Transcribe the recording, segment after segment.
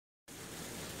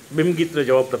बिंब गीत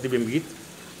जवाब प्रतिबिंब गीत।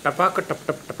 टपाक टप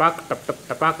टप टपाक टप टप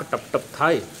टपाक टप टप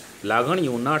थाय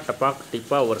लागणीओना टपाक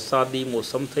टीपा वरसादी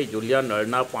मोसम थई झूल्या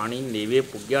नळना पाणी नेवे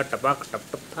पुग्या टपाक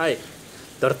टप टप थाय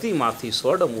धरती माथी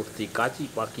सोडम उठती काची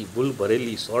पाकी भूल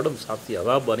भरेली सोडम साथी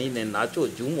हवा बनीने नाचो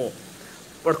झूमो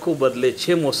પડખું બદલે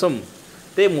છે મોસમ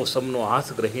તે મોસમનો હાથ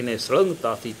ગ્રહીને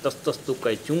સળંગતાથી તસ્તસ્તું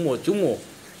કહે ચૂમો ચૂમો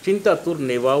ચિંતાતુર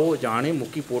નેવાઓ જાણે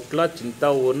મૂકી પોટલા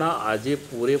ચિંતાઓના આજે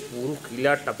પૂરેપૂરું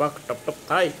ખીલ્યા ટપાક ટપટપ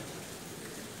થાય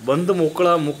બંધ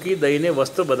મોકળા મૂકી દઈને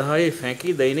વસ્ત્ર બધાએ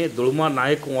ફેંકી દઈને ધૂળમાં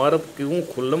નાય કુંવાર કેવું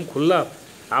ખુલ્લમ ખુલ્લા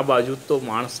આ બાજુ તો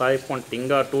માણસાએ પણ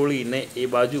ટીંગા ટોળીને એ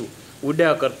બાજુ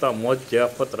ઉડ્યા કરતા મોજ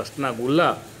જયાફત રસના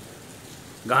ગુલ્લા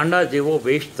ગાંડા જેવો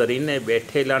વેશ ધરીને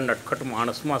બેઠેલા નટખટ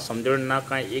માણસમાં સમજણના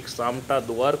કાંઈ એક સામટા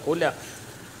દ્વાર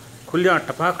ખુલ્યા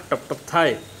ટપાક ટપ ટપ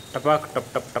થાય ટપાક ટપ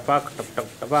ટપ ટપાક ટપ ટપ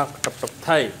ટપાક ટપ ટપ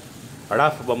થાય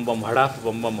હડાફ બમ બમ હડાફ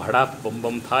બમ બમ હડાફ બમ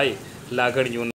બમ થાય લાગણીઓ